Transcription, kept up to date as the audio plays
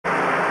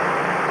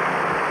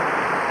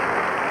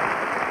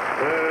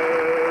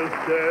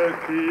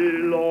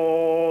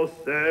Cercilos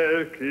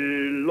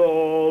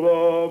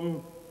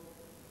cercilorum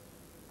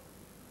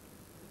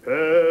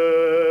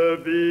Evitem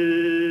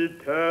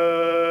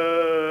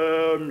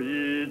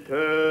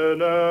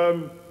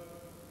itenem.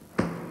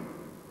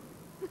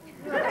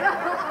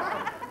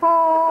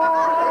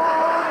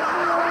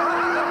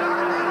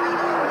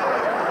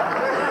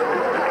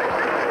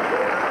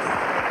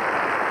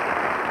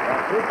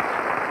 That's it.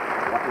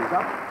 What is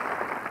up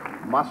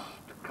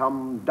must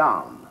come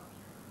down.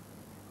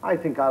 I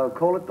think I'll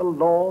call it the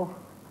law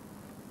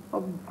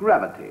of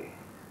gravity.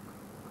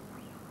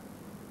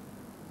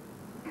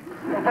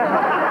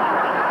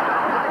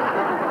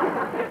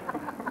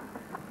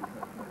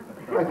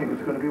 I think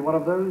it's going to be one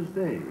of those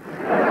days.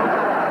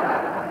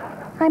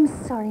 I'm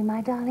sorry, my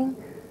darling,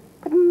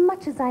 but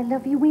much as I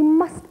love you, we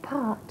must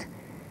part.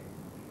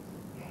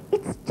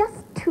 It's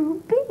just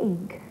too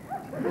big.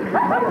 Well,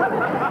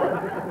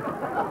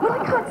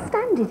 I can't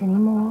stand it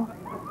anymore.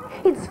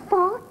 It's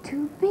far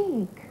too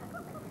big.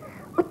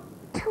 Or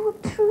too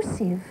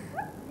obtrusive.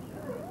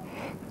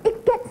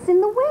 It gets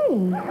in the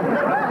way.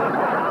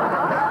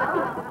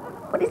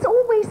 But it's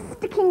always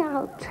sticking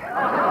out.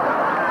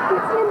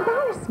 It's an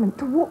embarrassment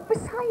to walk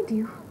beside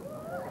you.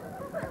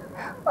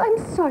 I'm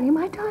sorry,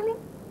 my darling.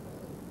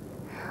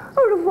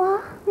 Au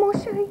revoir, mon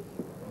chéri.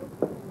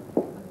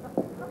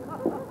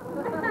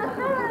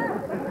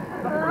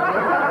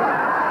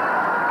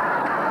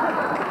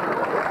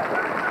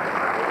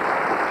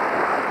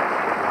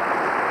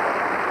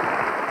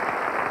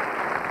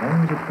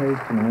 And the praise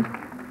tonight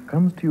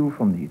comes to you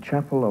from the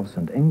chapel of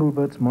St.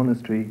 Engelbert's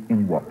Monastery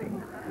in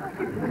Wapping.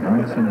 The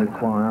knights in the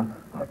choir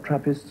are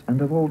Trappists and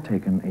have all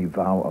taken a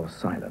vow of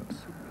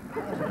silence.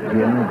 Here,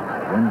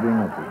 the rendering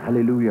of the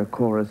Hallelujah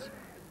chorus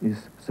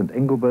is St.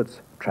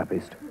 Engelbert's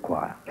Trappist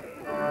Choir.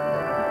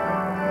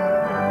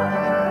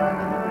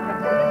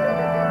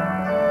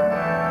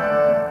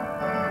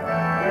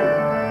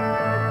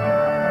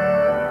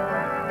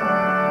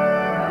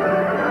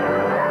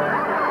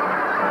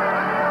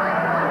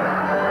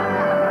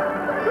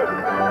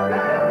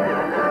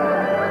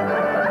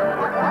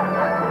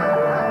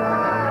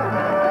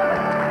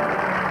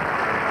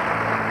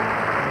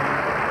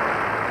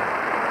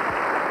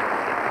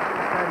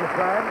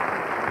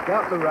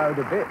 Up the road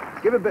a bit,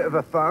 give a bit of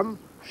a thumb,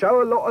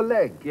 show a lot of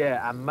leg.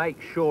 Yeah, and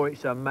make sure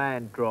it's a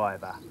man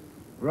driver.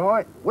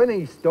 Right, when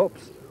he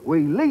stops,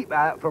 we leap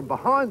out from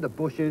behind the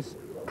bushes,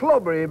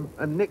 clobber him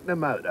and nick the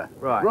motor.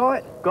 Right.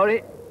 Right? Got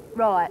it?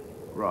 Right.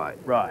 Right.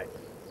 Right.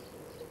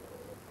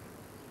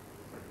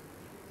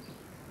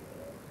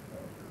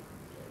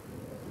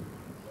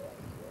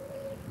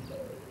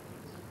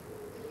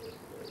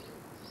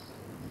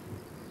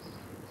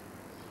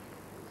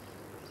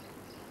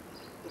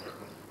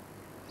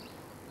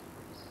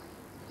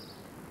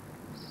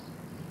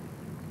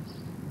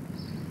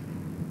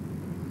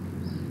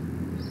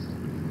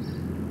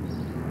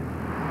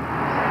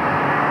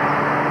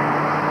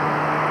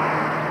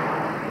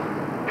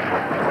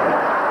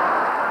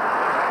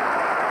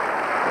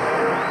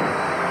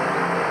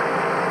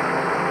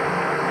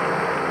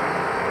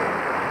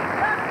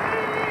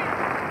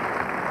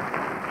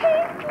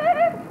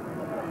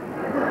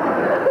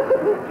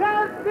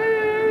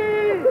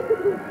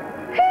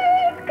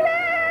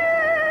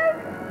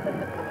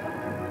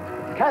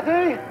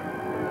 Cathy?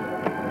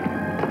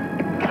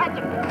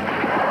 Cathy!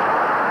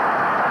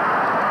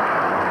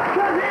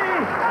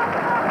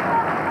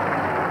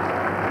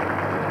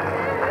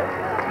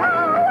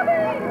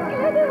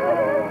 Cathy!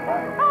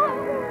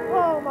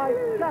 Oh, my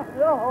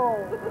Cathy!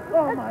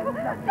 Oh, my love!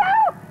 No!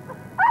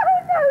 Oh,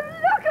 no,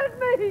 look at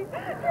me! You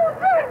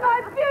ruined my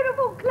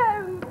beautiful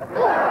clothes!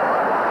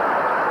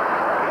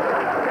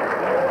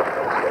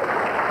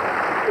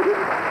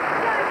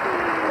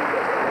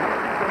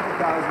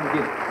 20,000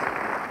 guineas.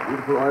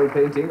 Beautiful oil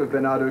painting of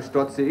Bernardo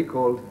Strozzi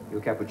called Il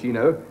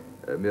Cappuccino,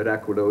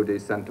 Miracolo de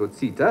Santo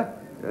Zita,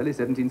 early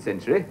 17th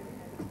century.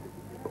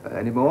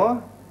 Any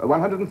more?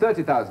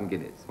 130,000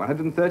 guineas.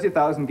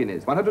 130,000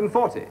 guineas.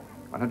 140.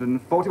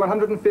 140,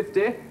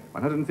 150.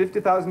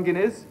 150,000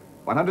 guineas.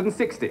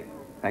 160.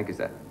 Thank you,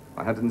 sir.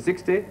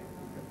 160.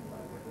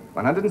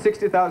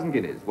 160,000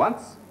 guineas.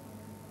 Once.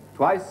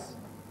 Twice.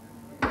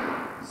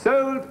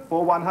 Sold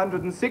for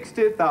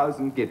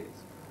 160,000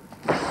 guineas.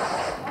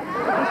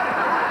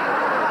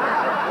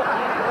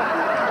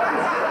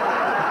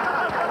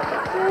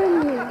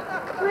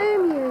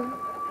 Romeo,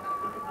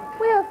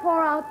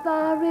 wherefore art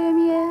thou,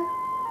 Romeo?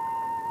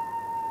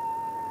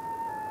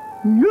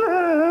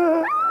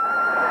 Yeah!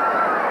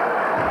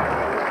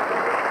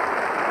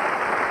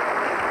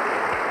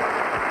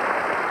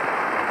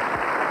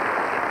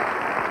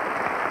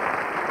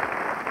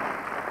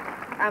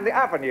 And the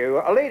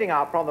avenue leading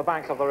up from the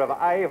banks of the River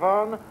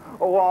Avon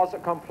was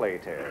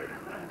completed.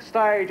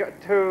 Stage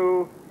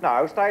 2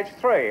 No, stage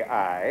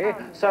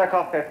 3A,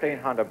 circa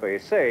 1500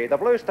 BC. The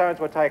blue stones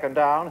were taken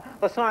down,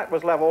 the site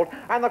was levelled,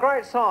 and the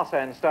great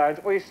Sarsen stones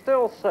we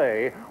still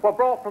see were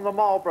brought from the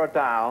Marlborough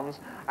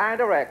Downs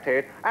and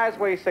erected as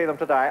we see them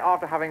today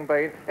after having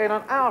been in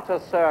an outer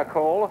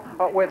circle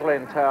with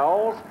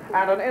lintels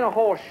and an inner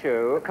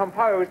horseshoe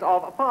composed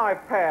of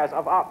 5 pairs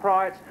of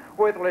uprights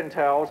with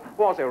lintels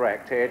was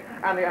erected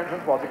and the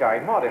entrance was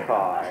again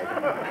modified. Phase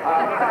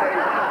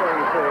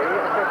 3B,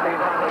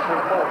 1500 to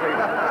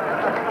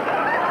 1400.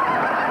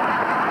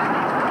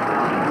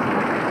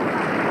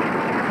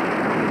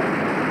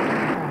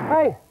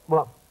 Hey,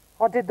 what?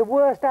 I did the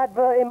worst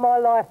advert in my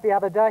life the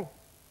other day.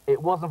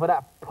 It wasn't for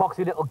that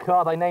poxy little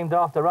car they named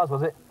after us,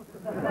 was it?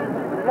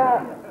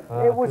 No,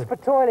 it was for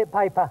toilet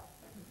paper.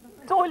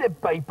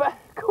 Toilet paper?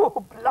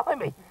 God,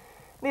 blimey.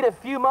 Need a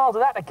few miles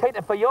of that to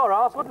cater for your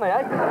arse, wouldn't they,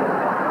 eh?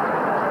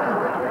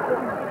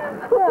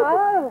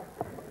 No,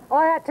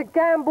 I had to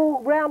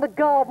gamble round the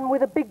garden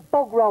with a big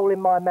bog roll in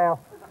my mouth.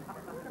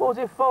 What was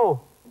it for?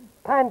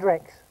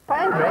 Pandrex.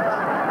 Pandrex?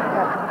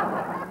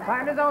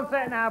 Panda's on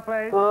set now,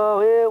 please. Oh,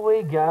 here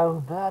we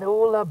go. But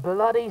all the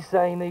bloody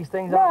saying these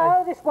things,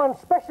 aren't No, this one's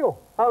special.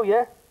 they? Oh,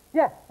 yeah?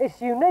 Yeah, it's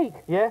unique.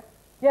 Yeah?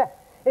 Yeah,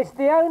 it's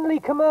the only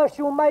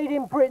commercial made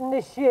in Britain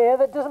this year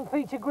that doesn't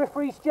feature Griff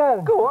Rhys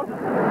Jones. Go on.